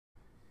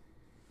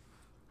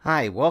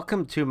Hi,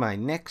 welcome to my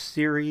next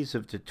series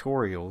of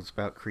tutorials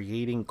about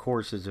creating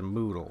courses in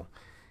Moodle.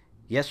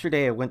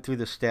 Yesterday I went through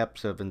the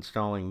steps of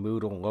installing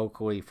Moodle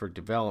locally for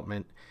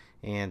development,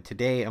 and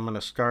today I'm going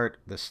to start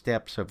the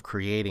steps of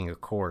creating a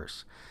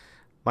course.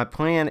 My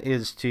plan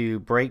is to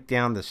break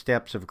down the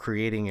steps of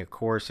creating a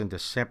course into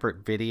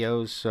separate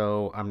videos,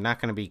 so I'm not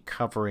going to be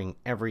covering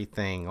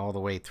everything all the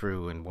way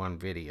through in one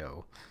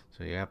video.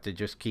 So you have to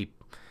just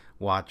keep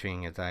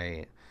watching as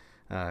I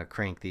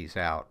crank these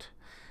out.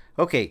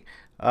 Okay,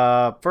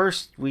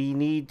 first we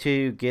need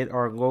to get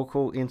our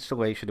local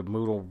installation of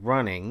Moodle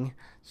running.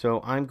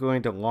 So I'm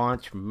going to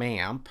launch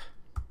MAMP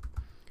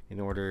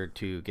in order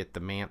to get the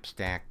MAMP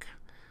stack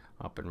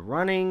up and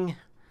running.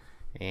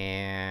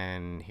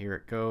 And here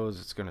it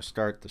goes. It's going to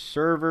start the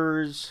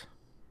servers.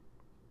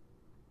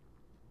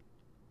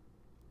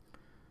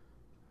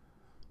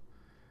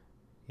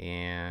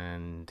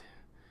 And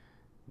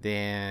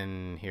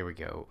then here we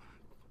go.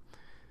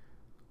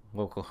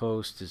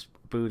 Localhost is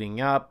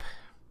booting up.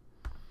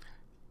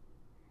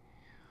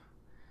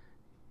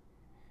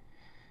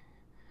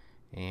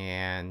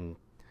 And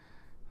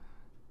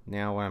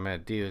now what I'm going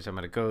to do is I'm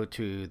going to go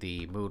to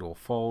the Moodle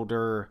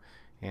folder,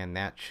 and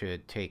that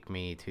should take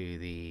me to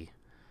the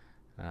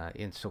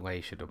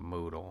installation of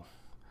Moodle.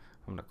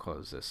 I'm going to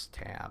close this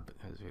tab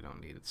because we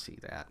don't need to see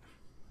that.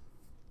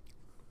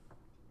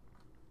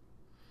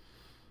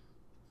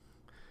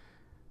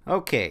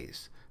 Okay,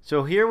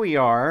 so here we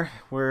are.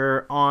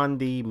 We're on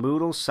the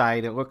Moodle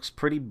site. It looks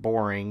pretty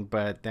boring,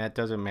 but that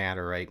doesn't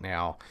matter right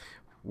now.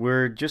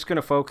 We're just going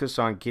to focus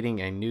on getting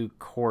a new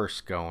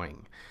course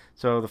going.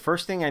 So the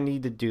first thing I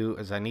need to do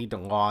is I need to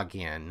log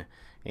in.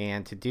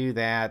 And to do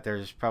that,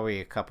 there's probably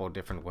a couple of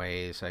different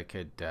ways I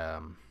could...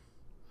 oh,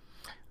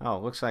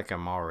 it looks like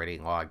I'm already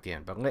logged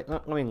in. But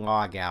let me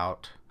log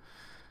out.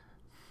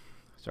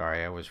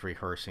 Sorry, I was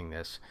rehearsing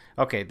this.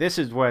 Okay, this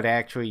is what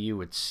actually you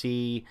would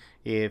see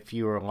if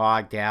you were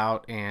logged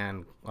out.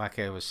 And like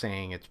I was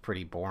saying, it's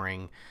pretty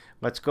boring.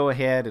 Let's go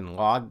ahead and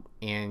log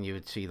in. You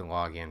would see the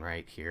login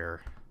right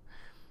here.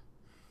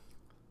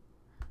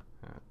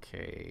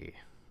 Okay.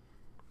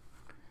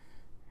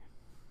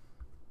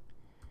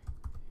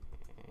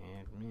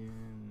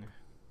 Admin.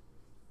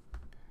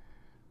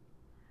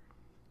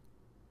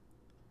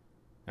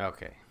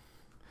 Okay.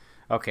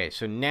 Okay,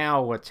 so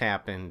now what's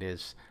happened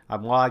is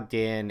I'm logged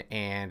in,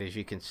 and as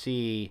you can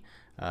see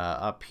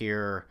up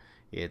here,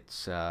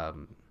 it's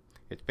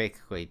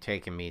basically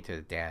taking me to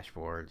the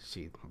dashboard.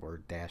 See the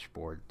word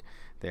dashboard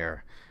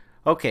there.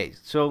 Okay,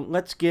 so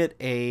let's get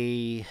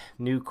a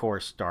new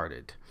course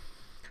started.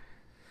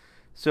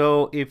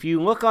 So if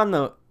you look on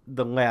the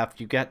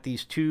left, you've got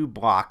these two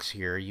blocks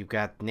here. You've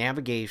got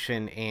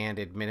navigation and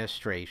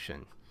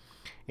administration.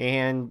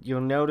 And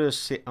you'll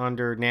notice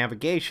under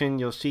navigation,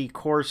 you'll see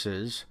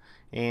courses.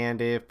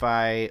 And if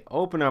I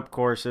open up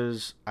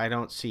courses, I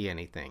don't see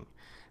anything.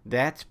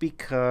 That's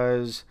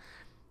because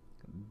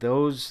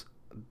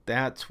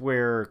that's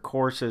where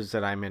courses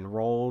that I'm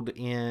enrolled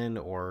in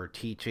or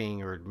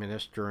teaching or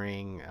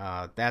administering,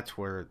 that's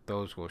where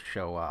those will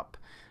show up.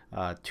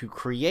 To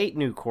create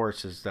new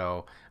courses,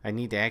 though, I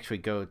need to actually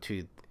go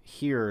to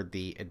here,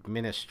 the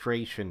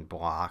administration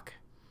block.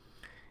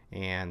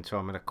 And so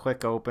I'm going to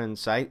click open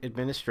Site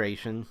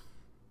Administration.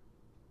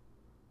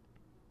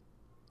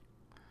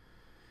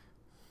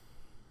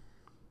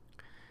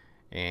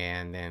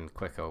 And then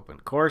click Open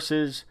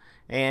Courses.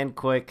 And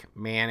click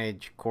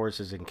Manage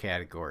Courses and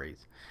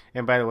Categories.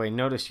 And by the way,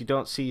 notice you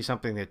don't see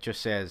something that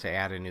just says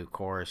Add a New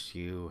Course.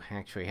 You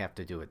actually have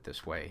to do it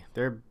this way.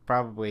 There's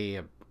probably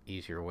a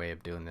easier way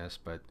of doing this,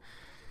 but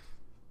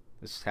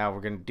this is how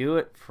we're going to do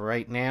it for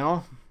right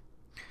now.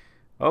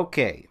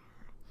 Okay,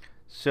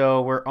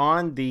 so we're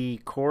on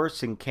the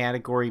course and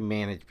category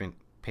management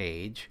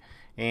page,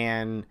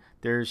 and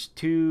there's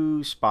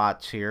two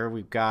spots here.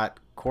 We've got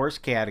course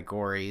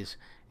categories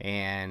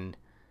and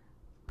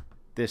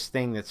this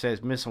thing that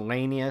says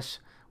miscellaneous.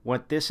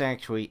 What this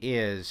actually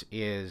is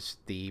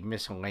the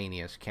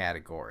miscellaneous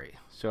category.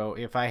 So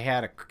if I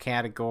had a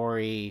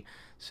category,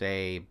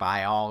 say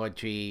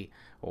biology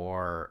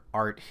or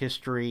art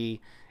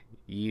history,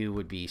 you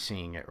would be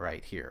seeing it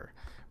right here.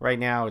 Right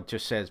now it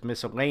just says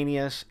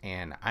miscellaneous,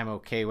 and I'm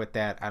okay with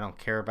that. I don't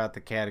care about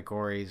the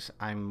categories.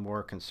 I'm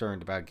more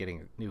concerned about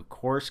getting a new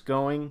course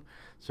going.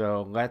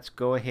 So let's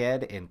go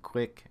ahead and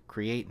click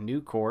Create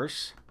New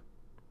Course.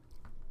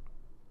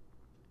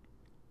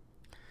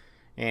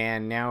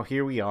 And now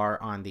here we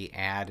are on the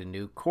Add a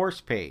New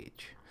Course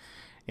page.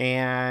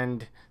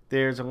 And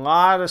there's a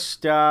lot of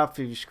stuff.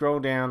 If you scroll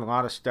down, a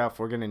lot of stuff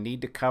we're going to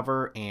need to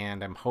cover,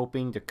 and I'm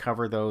hoping to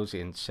cover those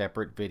in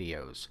separate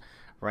videos.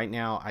 Right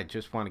now, I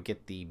just want to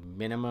get the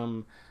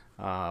minimum,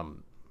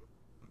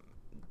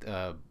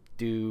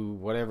 do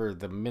whatever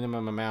the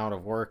minimum amount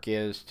of work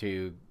is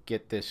to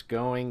get this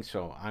going.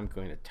 So I'm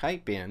going to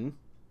type in,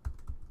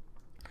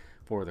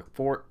 for the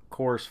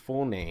course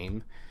full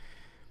name,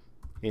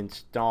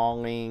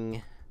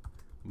 installing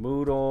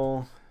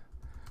Moodle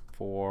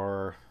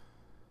for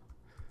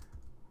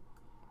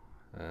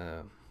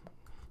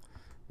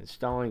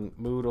installing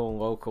Moodle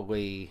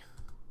locally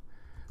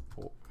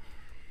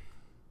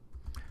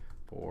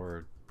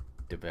for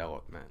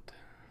development.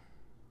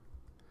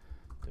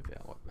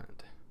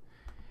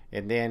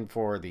 And then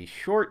for the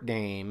short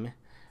name,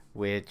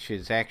 which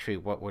is actually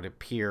what would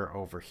appear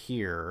over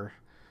here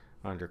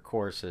under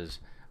courses,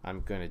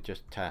 I'm going to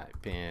just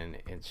type in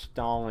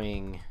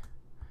installing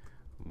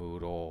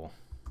Moodle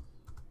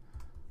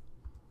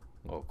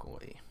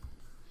locally.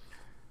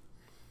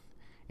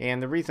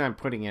 And the reason I'm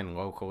putting in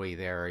locally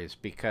there is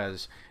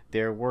because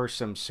there were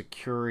some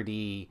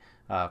security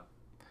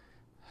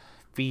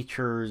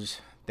features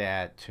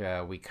that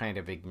we kind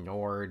of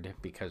ignored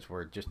because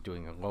we're just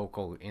doing a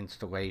local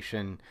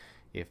installation.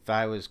 If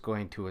I was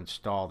going to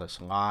install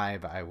this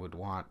live, I would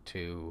want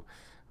to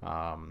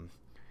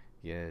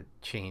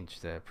change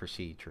the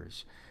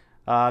procedures.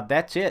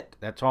 That's it.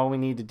 That's all we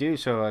need to do.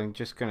 So I'm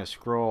just going to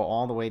scroll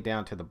all the way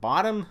down to the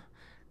bottom,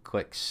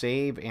 click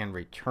Save and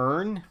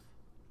Return.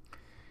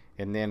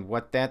 And then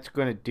what that's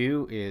going to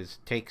do is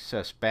takes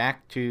us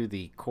back to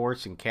the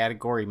course and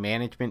category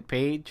management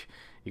page.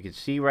 You can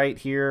see right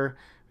here,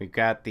 we've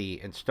got the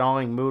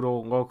installing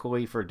Moodle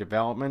locally for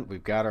development.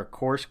 We've got our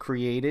course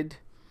created.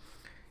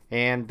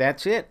 And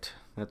that's it.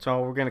 That's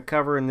all we're going to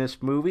cover in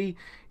this movie.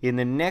 In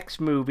the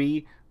next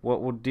movie,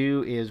 what we'll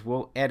do is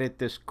we'll edit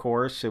this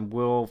course and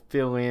we'll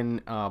fill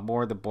in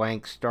more of the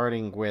blanks,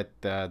 starting with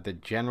the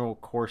general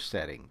course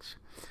settings.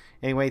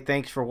 Anyway,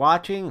 thanks for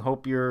watching.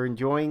 Hope you're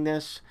enjoying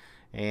this.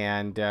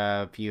 And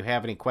if you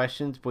have any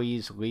questions,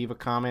 please leave a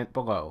comment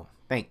below.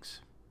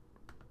 Thanks.